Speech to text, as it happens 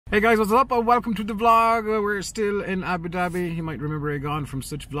Hey guys, what's up? Welcome to the vlog. We're still in Abu Dhabi. You might remember Egon from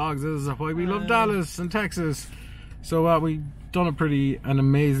such vlogs as Why We Love Dallas and Texas. So we've done an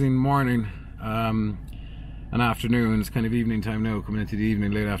amazing morning, an afternoon. It's kind of evening time now, coming into the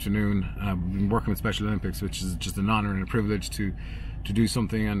evening, late afternoon. We've been working with Special Olympics, which is just an honor and a privilege to do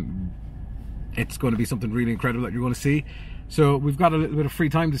something, and it's going to be something really incredible that you're going to see. So we've got a little bit of free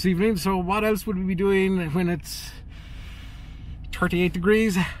time this evening. So what else would we be doing when it's 38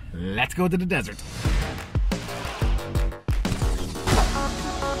 degrees? Let's go to the desert.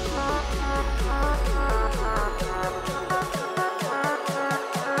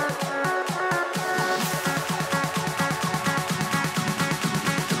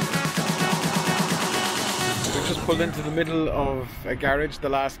 We've just pulled into the middle of a garage, the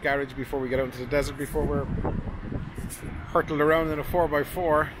last garage before we get out into the desert, before we're hurtled around in a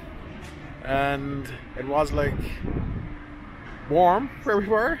 4x4, and it was like warm where we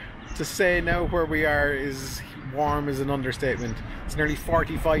were. To say now where we are is warm is an understatement. It's nearly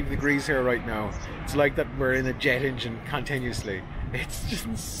 45 degrees here right now. It's like that we're in a jet engine continuously. It's just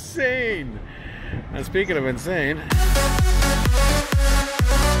insane. And speaking of insane,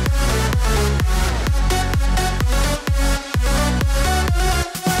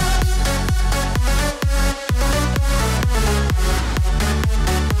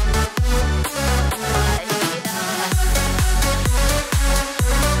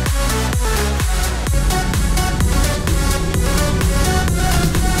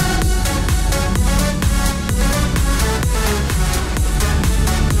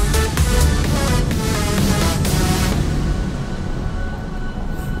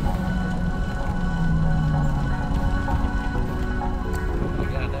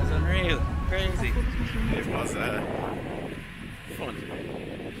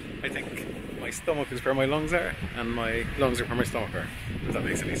 I think my stomach is where my lungs are, and my lungs are where my stomach are, if that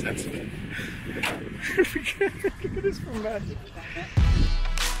makes any sense. Look at this from magic.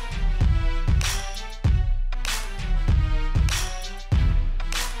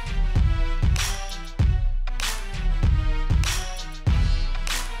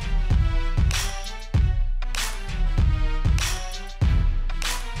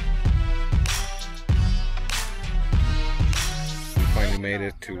 Made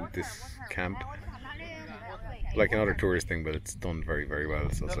it to this camp, like another tourist thing, but it's done very, very well.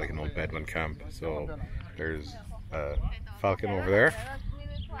 So it's like an old bedman camp. So there's a falcon over there.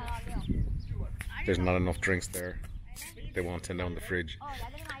 There's not enough drinks there. They won't send down the fridge.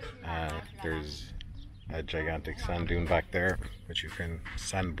 There's a gigantic sand dune back there, which you can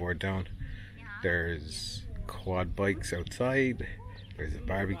sandboard down. There's quad bikes outside. There's a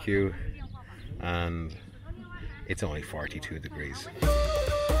barbecue, and it's only 42 degrees.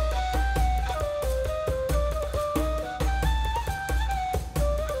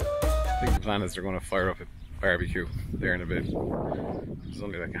 I think the plan is they're going to fire up a barbecue there in a bit. There's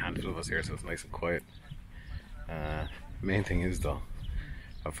only like a handful of us here, so it's nice and quiet. Main thing is though,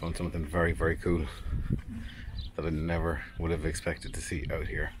 I found something very, very cool that I never would have expected to see out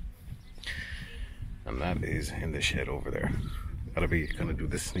here. And that is in the shed over there. Gotta be kind of do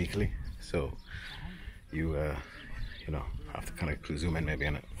this sneakily, so you know, have to kind of zoom in maybe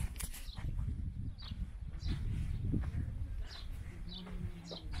on it.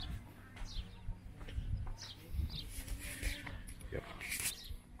 Yep.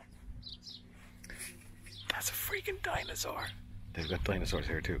 That's a freaking dinosaur. They've got dinosaurs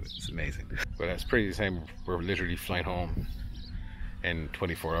here too. It's amazing. But it's pretty the same. We're literally flying home in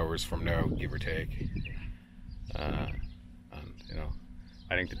 24 hours from now, give or take. And you know,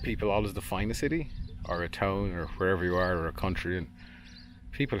 I think that people always define a city or a town or wherever you are, or a country, and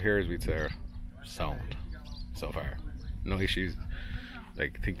people here, as we'd say, are sound so far. No issues.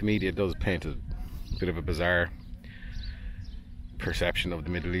 Like, I think the media does paint a bit of a bizarre perception of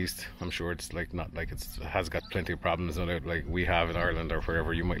the Middle East. I'm sure it's like not like it has got plenty of problems, no doubt, like we have in Ireland or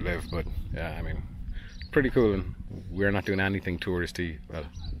wherever you might live. But yeah, I mean, pretty cool, and we're not doing anything touristy. Well,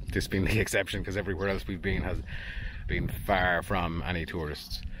 this being the exception, because everywhere else we've been has been far from any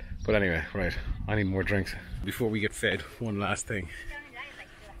tourists. But anyway, right, I need more drinks. Before we get fed, one last thing.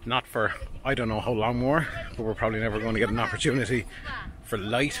 Not for I don't know how long more, but we're probably never going to get an opportunity for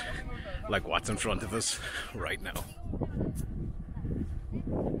light like what's in front of us right now.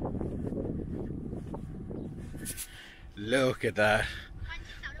 Look at that.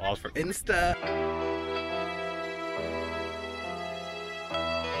 All for Insta.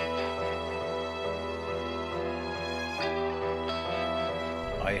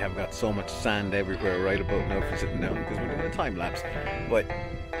 I have got so much sand everywhere right about now for sitting down because we're doing a time lapse, but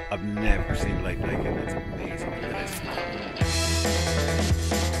I've never seen light like it. It's amazing. Look at this.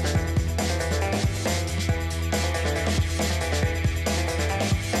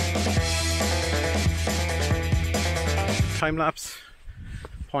 time lapse.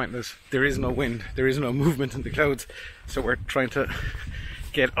 Pointless. There is no wind, there is no movement in the clouds, so we're trying to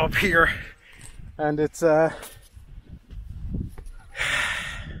get up here, and it's you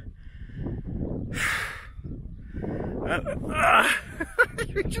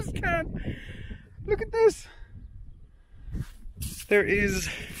just can't. Look at this. There is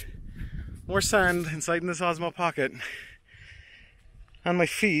more sand inside in this Osmo pocket on my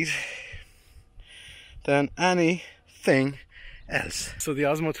feet than anything else. So the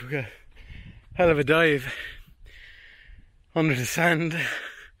Osmo took a hell of a dive under the sand.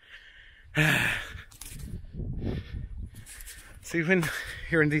 See, when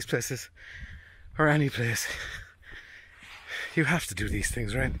you're in these places, or any place, you have to do these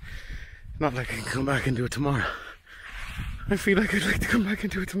things, right? Not like I can come back and do it tomorrow. I feel like I'd like to come back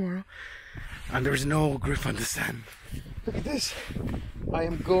and do it tomorrow, and there's no grip on the sand. Look at this. I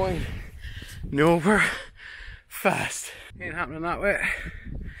am going nowhere fast. Ain't happening that way.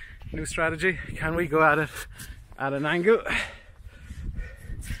 New strategy. Can we go at it at an angle?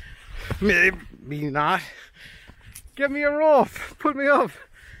 Maybe not. Get me a rope. Put me up.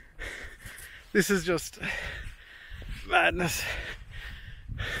 This is just madness.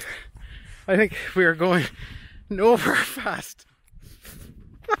 I think we are going nowhere fast.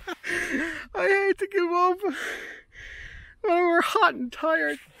 I hate to give up. When we're hot and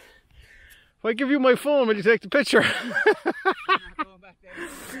tired. If I give you my phone, will you take the picture?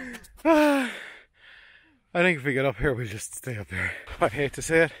 I think if we get up here, we'll just stay up there. I hate to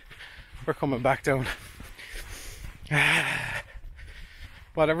say it, we're coming back down.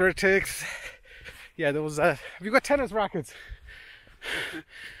 Whatever it takes. Yeah, there was have you got tennis rackets?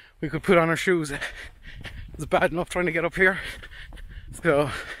 We could put on our shoes. It was bad enough trying to get up here. So,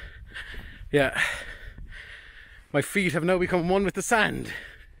 yeah. My feet have now become one with the sand.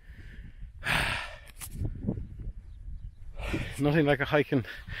 Nothing like a hike in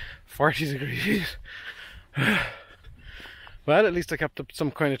 40 degrees. Well, at least I kept up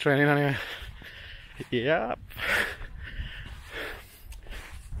some kind of training anyway. Yep.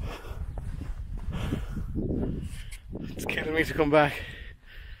 It's killing me to come back.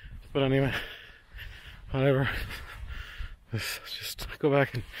 But anyway, whatever. Let's just go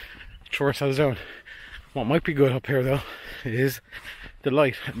back and throw ourselves down. What might be good up here though is the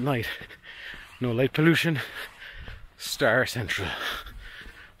light at night. No light pollution. Star Central.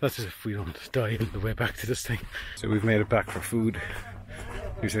 That's if we don't die on the way back to this thing. So we've made it back for food.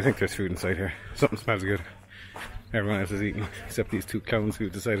 At least I think there's food inside here. Something smells good. Everyone else is eating except these two clowns who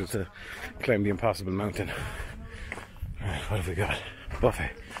decided to climb the impossible mountain. Alright, what have we got?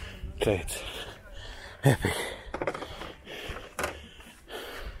 Buffet. Plates. Epic.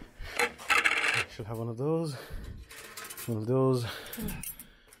 Should have one of those,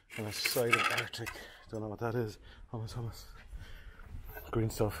 and a side of Arctic. Don't know what that is. Hummus. Green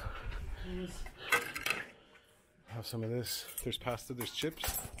stuff. Have some of this. There's pasta, there's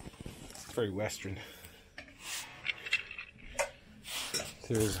chips. It's very Western.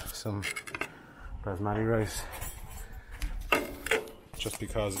 There's some basmati rice. Just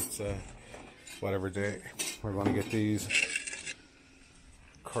because it's whatever day, we're going to get these.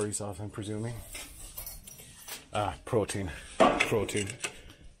 Curry sauce, I'm presuming. Protein.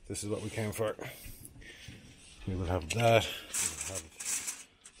 This is what we came for. We will have that. We'll have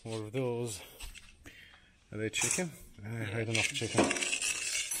more of those. Are they chicken? I had enough chicken.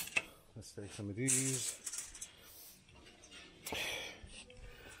 Let's take some of these.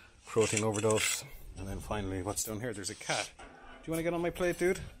 Protein overdose. And then finally, what's down here? There's a cat. Do you want to get on my plate,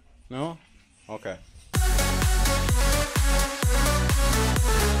 dude? No? Okay.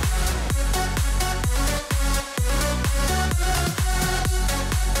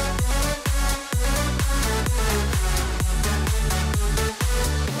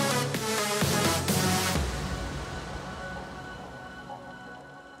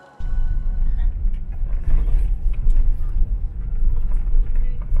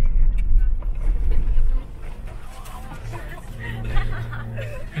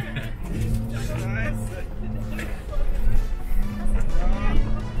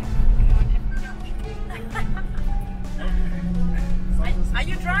 Are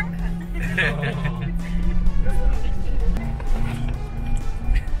you drunk?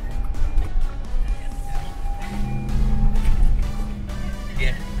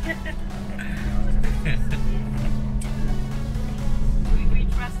 Yeah. we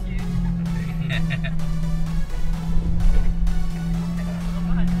trust you.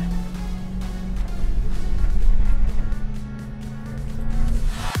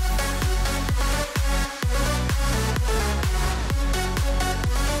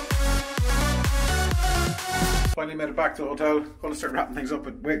 Finally finally made it back to the hotel. Going to start wrapping things up,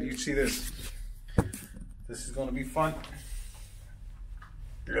 but wait, you see this. This is going to be fun.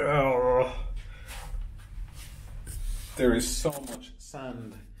 Oh. There is so much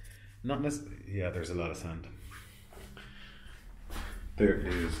sand. Not necessarily. Yeah, there's a lot of sand. There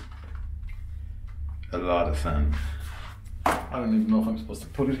is a lot of sand. I don't even know if I'm supposed to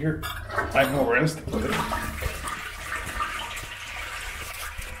put it here. I have nowhere else to put it.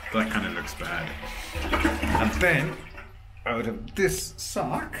 That kind of looks bad. And then, out of this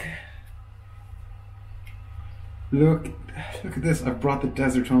sock, look at this. I've brought the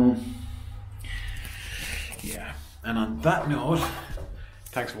desert home. Yeah. And on that note,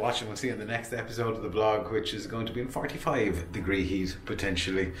 thanks for watching. We'll see you in the next episode of the vlog, which is going to be in 45-degree heat,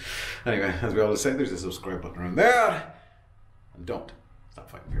 potentially. Anyway, as we always say, there's a subscribe button around there. And don't stop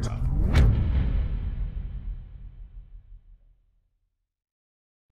fighting for yourself.